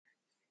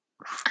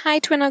Hi,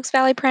 Twin Oaks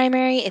Valley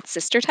Primary. It's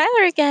Sister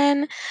Tyler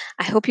again.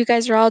 I hope you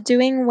guys are all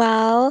doing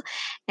well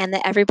and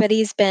that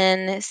everybody's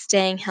been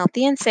staying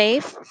healthy and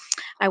safe.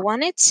 I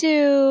wanted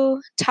to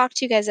talk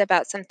to you guys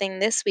about something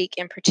this week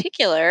in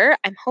particular.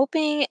 I'm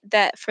hoping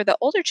that for the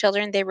older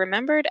children, they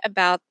remembered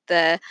about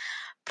the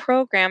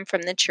program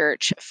from the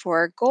church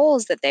for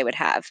goals that they would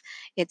have.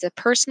 It's a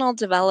personal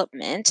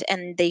development,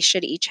 and they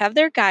should each have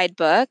their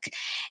guidebook.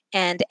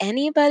 And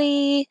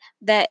anybody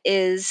that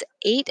is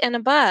 8 and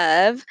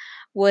above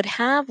would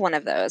have one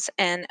of those,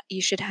 and you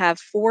should have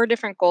 4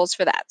 different goals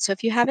for that. So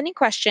if you have any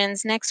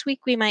questions, next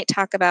week we might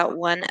talk about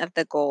one of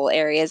the goal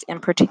areas in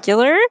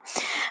particular,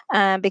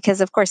 because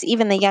of course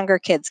even the younger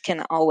kids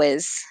can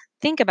always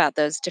think about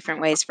those different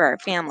ways for our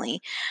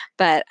family.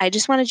 But I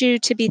just wanted you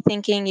to be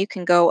thinking. You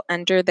can go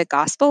under the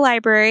Gospel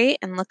Library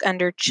and look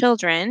under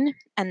Children,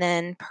 and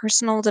then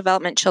Personal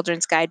Development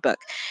Children's Guidebook.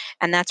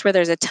 And that's where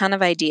there's a ton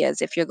of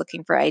ideas if you're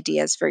looking for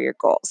ideas for your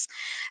goals.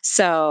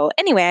 So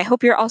anyway, I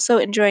hope you're also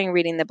enjoying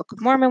reading the Book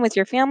of Mormon with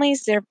your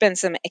families. There have been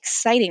some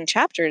exciting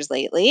chapters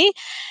lately,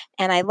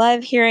 and I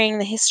love hearing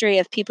the history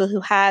of people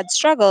who had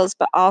struggles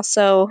but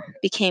also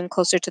became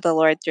closer to the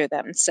Lord through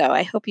them. So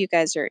I hope you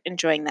guys are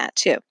enjoying that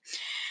too.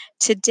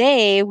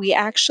 Today, we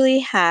actually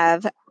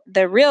have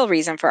the real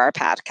reason for our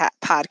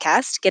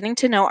podcast, getting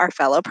to know our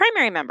fellow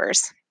primary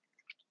members.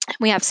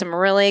 We have some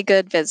really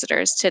good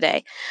visitors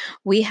today.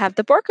 We have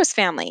the Borgquist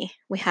family.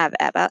 We have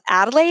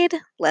Adelaide,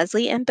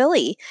 Leslie, and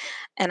Billy.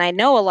 And I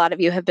know a lot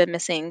of you have been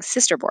missing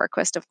Sister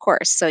Borgquist, of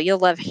course, so you'll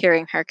love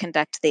hearing her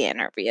conduct the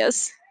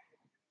interviews.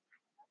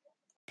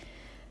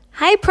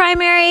 Hi,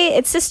 Primary.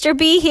 It's Sister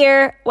B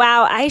here.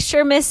 Wow, I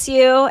sure miss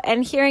you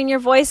and hearing your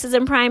voices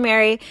in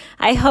Primary.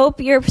 I hope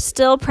you're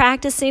still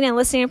practicing and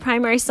listening to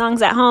Primary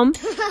songs at home.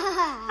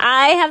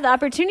 I have the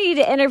opportunity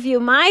to interview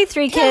my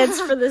 3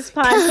 kids for this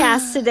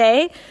podcast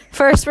today.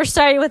 First, we're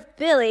starting with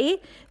Billy.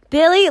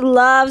 Billy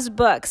loves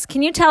books.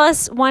 Can you tell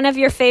us one of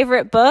your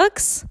favorite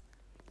books?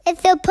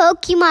 It's a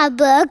Pokemon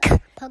book.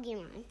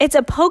 It's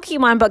a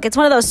Pokemon book. It's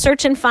one of those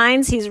search and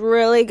finds. He's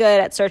really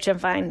good at search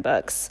and find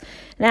books.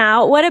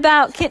 Now, what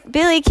about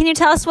Billy? Can you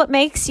tell us what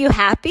makes you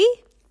happy?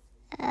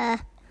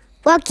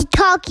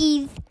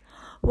 Walkie-talkies.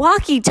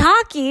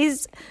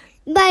 Walkie-talkies?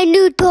 My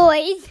new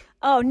toys.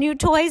 Oh, new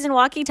toys and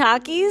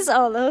walkie-talkies?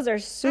 Oh, those are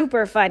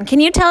super fun. Can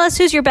you tell us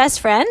who's your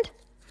best friend?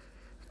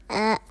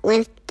 Dad.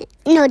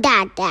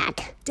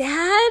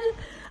 Dad?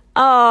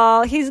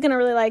 Oh, he's going to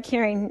really like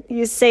hearing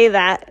you say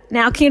that.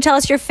 Now, can you tell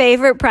us your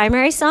favorite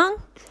primary song?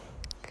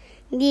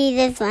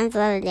 Jesus once was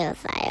a little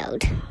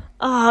child.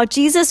 Oh,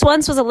 Jesus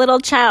once was a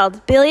little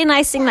child. Billy and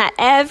I sing that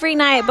every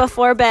night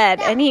before bed,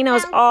 and he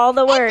knows all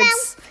the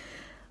words.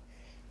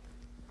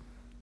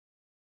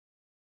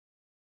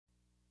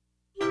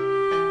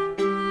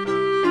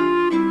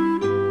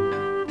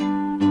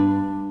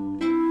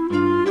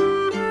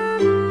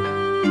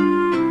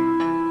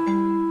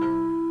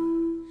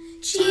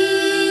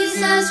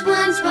 Jesus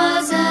once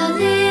was a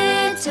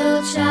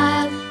little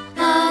child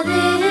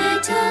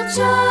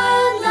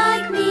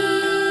like me.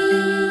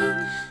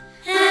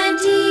 And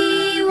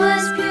he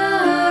was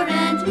pure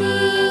and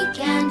meek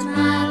and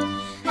mild,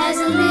 as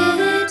a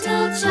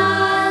little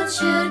child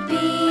should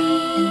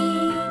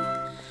be.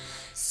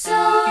 So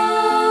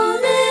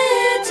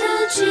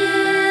little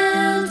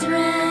children,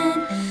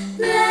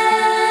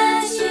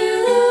 let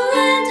you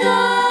and I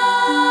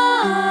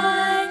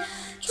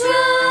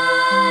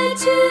try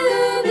to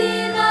be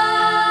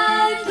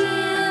like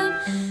him.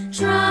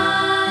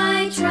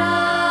 Try,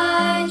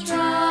 try,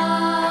 try.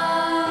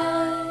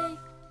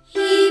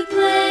 He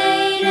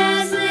played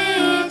as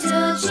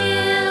little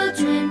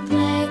children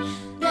play,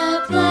 the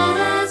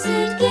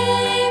pleasant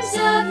games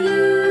of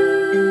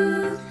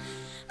youth.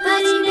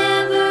 But he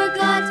never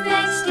got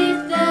vexed if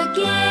the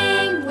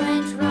game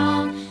went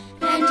wrong,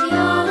 and he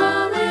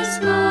always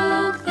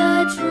spoke the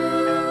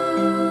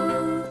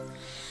truth.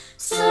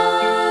 So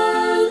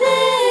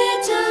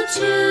little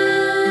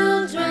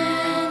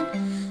children,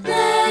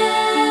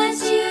 let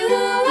you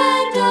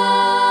and I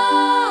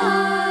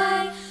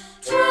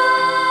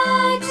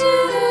try to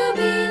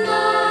be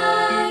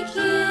like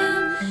him.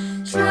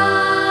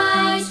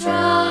 Try,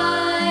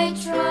 try,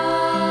 try.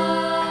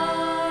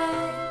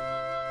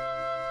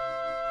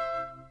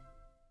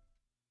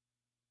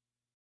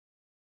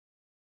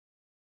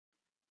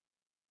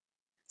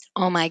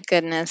 Oh my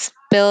goodness,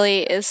 Billy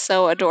is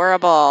so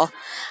adorable.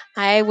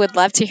 I would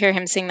love to hear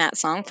him sing that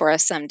song for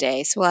us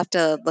someday, so we'll have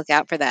to look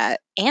out for that.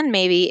 And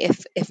maybe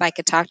if I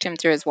could talk to him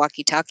through his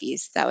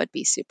walkie-talkies, that would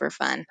be super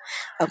fun.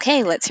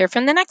 Okay, let's hear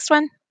from the next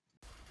one.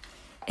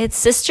 It's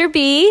Sister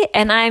B,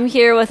 and I'm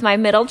here with my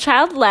middle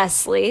child,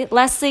 Leslie.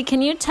 Leslie,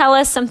 can you tell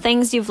us some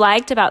things you've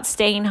liked about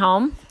staying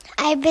home?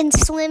 I've been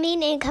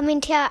swimming and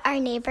coming to our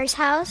neighbor's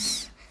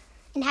house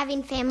and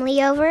having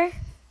family over.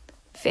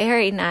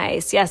 Very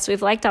nice. Yes,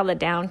 we've liked all the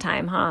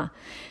downtime, huh?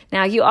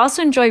 Now, you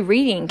also enjoy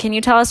reading. Can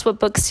you tell us what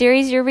book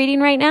series you're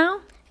reading right now?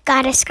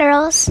 Goddess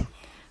Girls.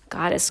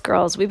 Goddess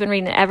Girls. We've been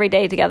reading it every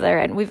day together,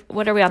 and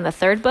what are we on, the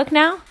 3rd book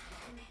now?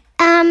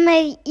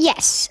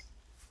 Yes.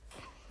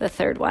 The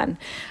third one.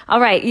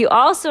 All right. You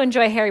also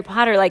enjoy Harry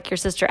Potter like your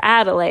sister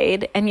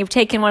Adelaide, and you've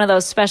taken one of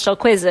those special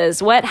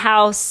quizzes. What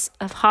house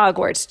of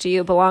Hogwarts do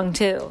you belong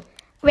to?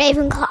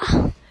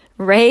 Ravenclaw.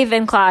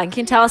 Ravenclaw. And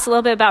can you tell us a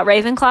little bit about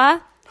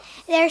Ravenclaw?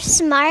 They're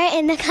smart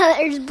and the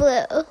color is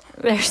blue.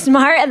 They're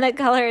smart and the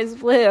color is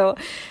blue.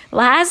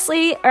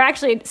 Lastly, or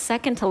actually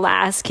second to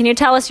last, can you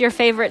tell us your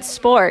favorite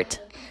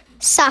sport?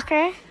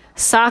 Soccer.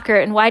 Soccer.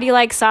 And why do you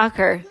like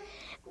soccer?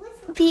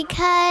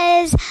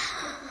 Because,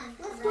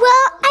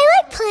 well,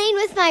 I like playing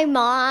with my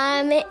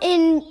mom.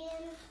 And,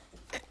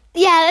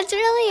 yeah, that's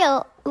really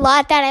a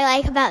lot that I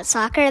like about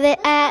soccer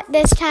at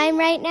this time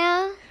right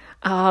now.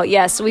 Oh,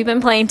 yes, we've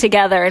been playing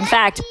together. In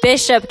fact,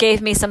 Bishop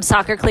gave me some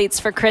soccer cleats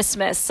for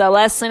Christmas, so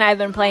Leslie and I have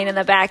been playing in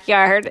the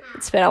backyard.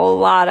 It's been a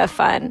lot of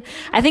fun.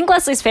 I think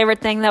Leslie's favorite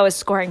thing, though, is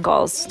scoring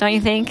goals. Don't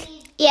you think?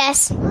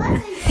 Yes.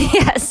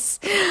 Yes.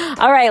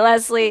 All right,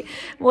 Leslie,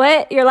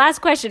 your last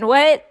question,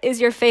 what is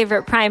your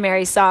favorite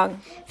primary song?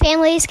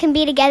 Families Can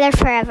Be Together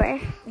Forever.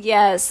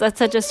 Yes, that's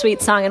such a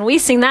sweet song, and we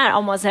sing that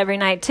almost every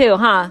night, too,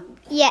 huh?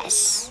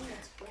 Yes.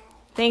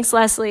 Thanks,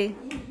 Leslie.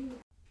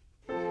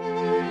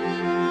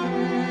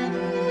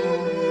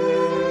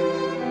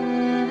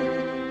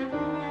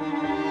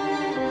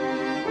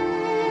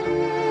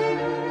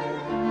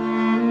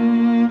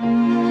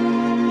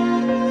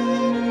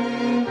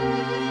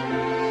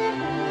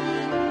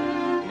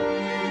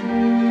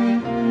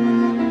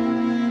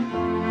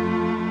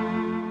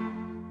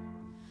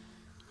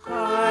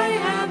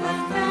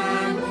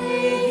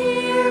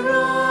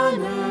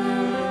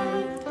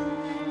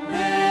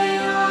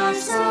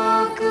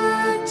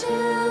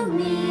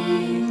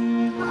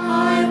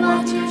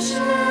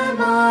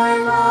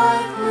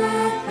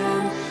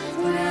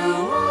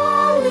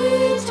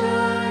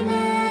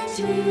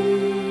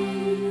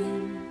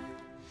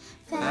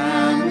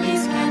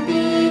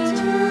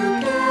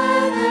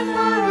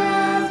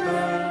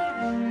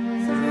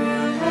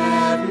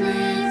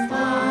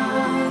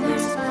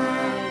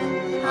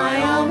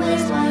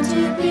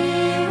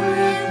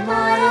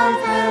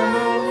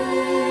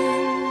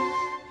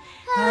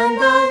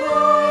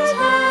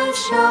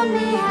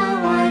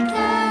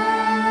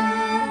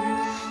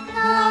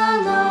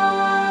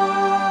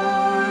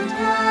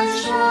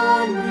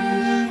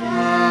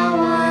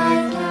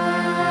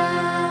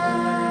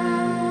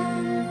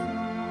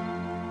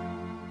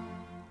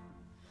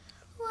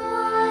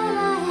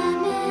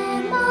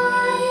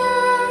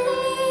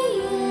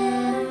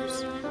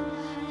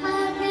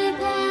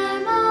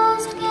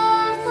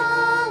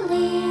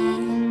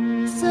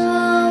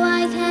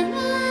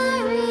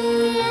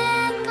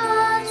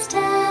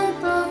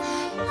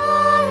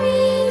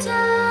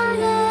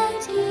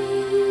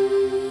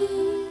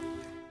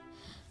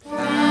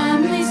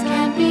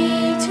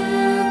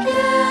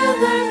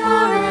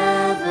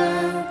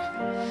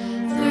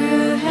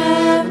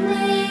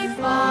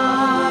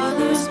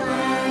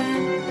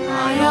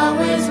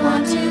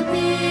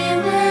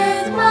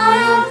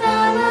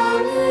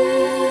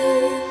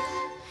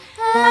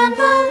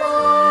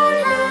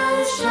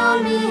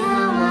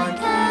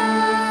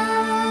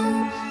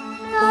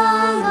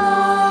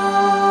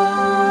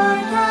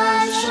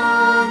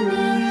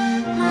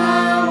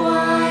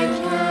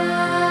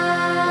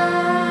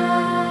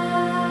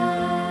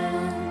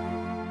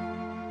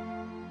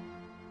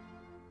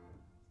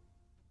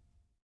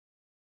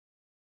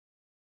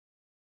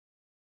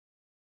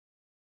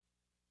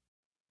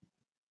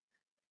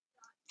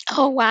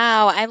 Oh,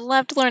 wow. I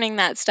loved learning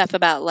that stuff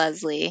about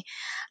Leslie.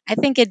 I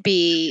think it'd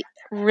be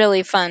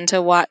really fun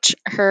to watch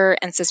her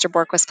and Sister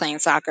Borgquist playing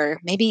soccer,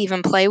 maybe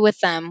even play with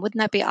them.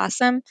 Wouldn't that be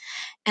awesome?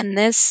 And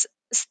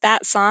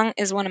that song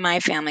is one of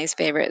my family's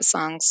favorite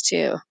songs,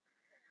 too.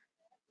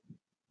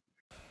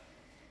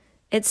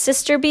 It's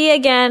Sister B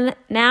again.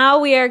 Now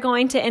we are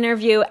going to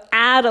interview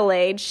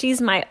Adelaide.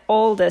 She's my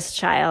oldest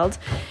child.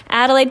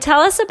 Adelaide,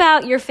 tell us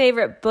about your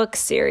favorite book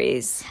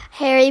series.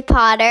 Harry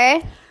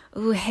Potter.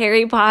 Ooh,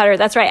 Harry Potter.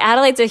 That's right.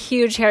 Adelaide's a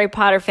huge Harry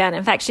Potter fan.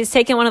 In fact, she's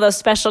taken one of those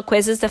special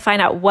quizzes to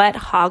find out what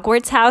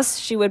Hogwarts house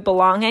she would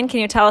belong in. Can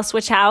you tell us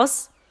which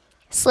house?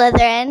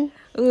 Slytherin.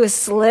 Ooh,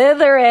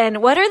 Slytherin.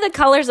 What are the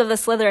colors of the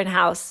Slytherin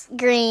house?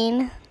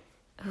 Green.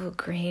 Ooh,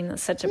 green.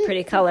 That's such a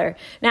pretty color.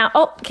 Now,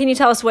 can you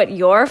tell us what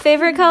your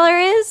favorite color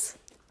is?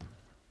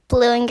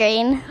 Blue and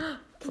green.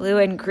 Blue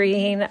and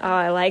green. Oh,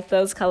 I like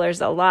those colors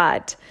a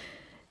lot.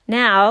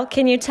 Now,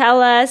 can you tell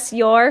us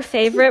your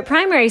favorite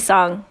primary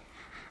song?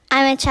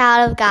 I'm a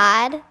child of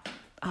God.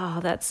 Oh,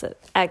 that's an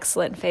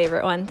excellent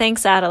favorite one.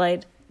 Thanks,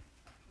 Adelaide.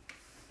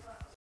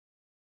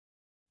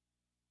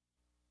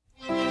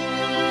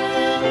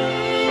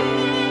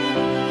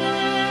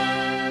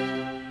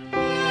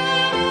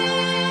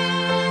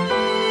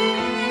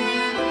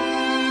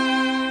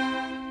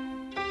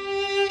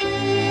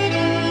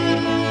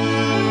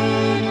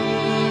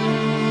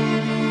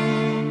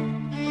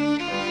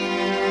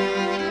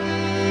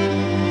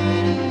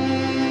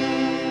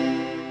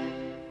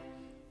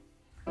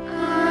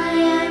 I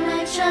am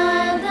a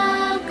child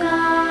of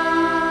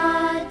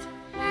God.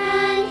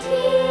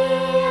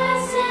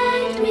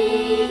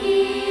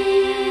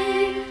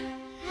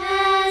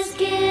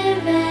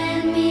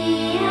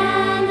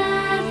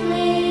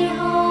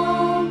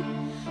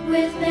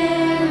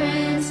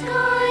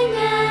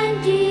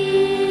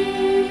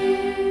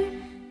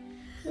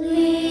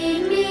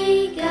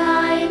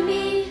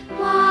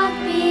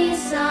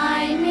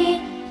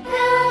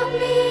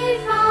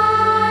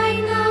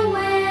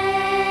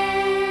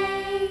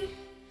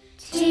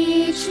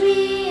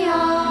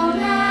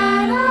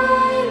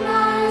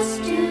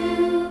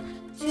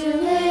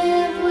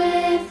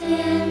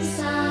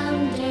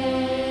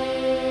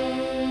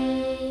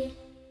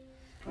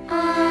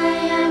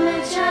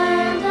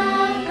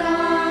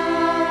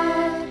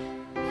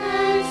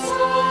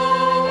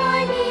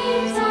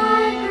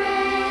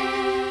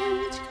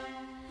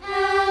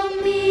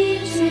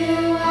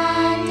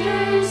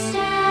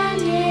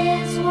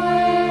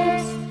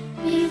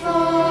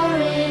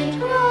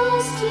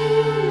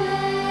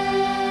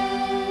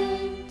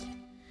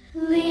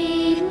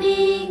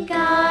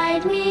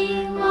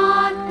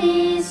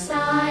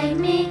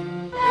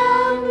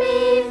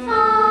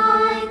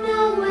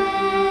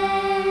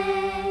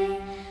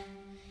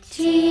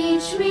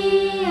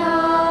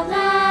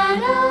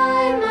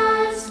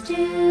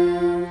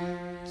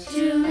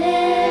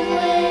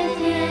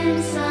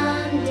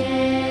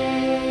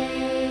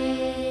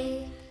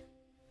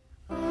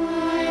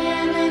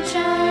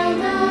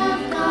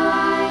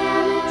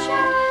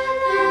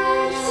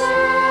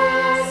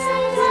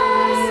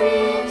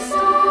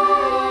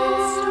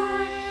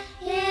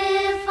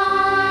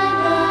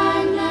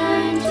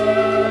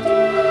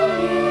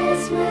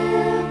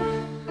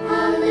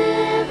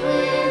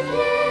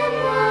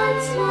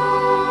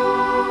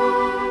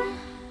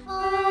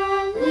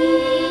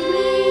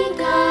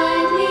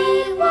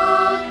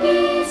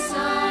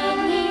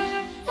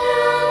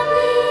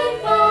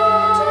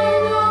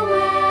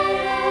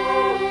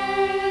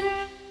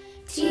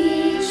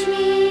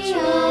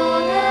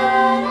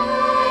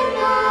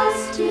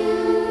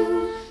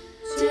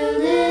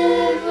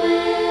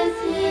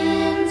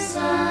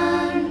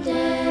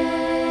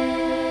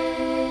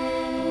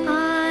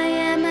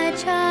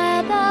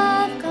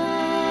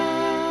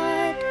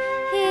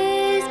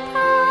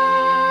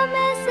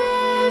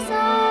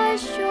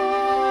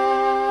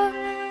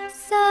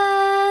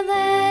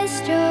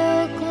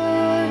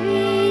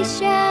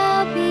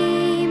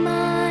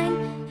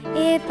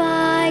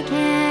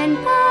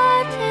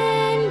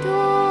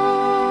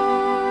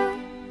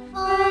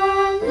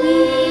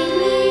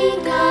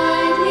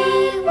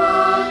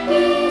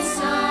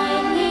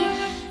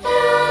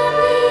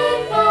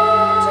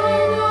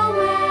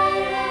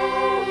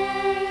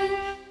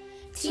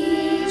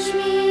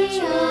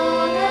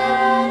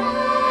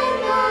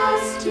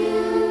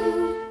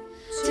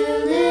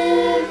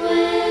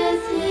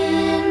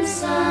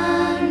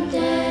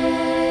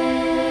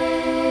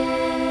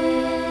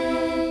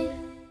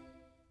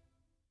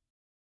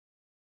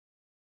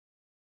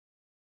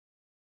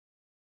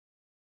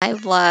 I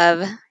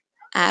love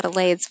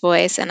Adelaide's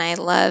voice, and I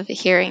love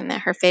hearing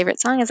that her favorite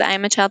song is I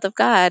Am a Child of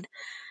God.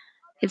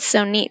 It's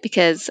so neat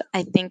because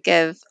I think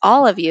of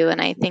all of you,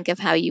 and I think of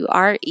how you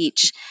are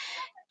each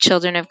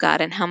children of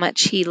God and how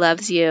much He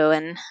loves you.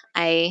 And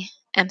I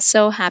am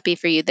so happy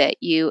for you that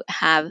you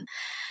have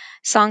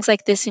songs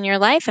like this in your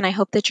life, and I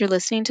hope that you're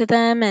listening to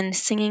them and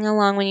singing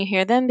along when you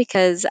hear them,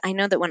 because I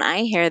know that when I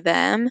hear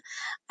them,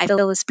 I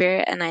feel the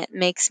Spirit and it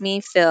makes me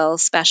feel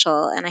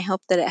special, and I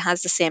hope that it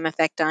has the same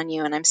effect on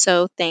you. And I'm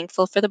so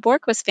thankful for the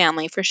Borgquist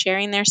family for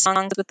sharing their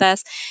songs with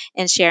us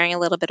and sharing a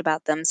little bit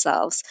about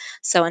themselves.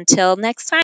 So until next time.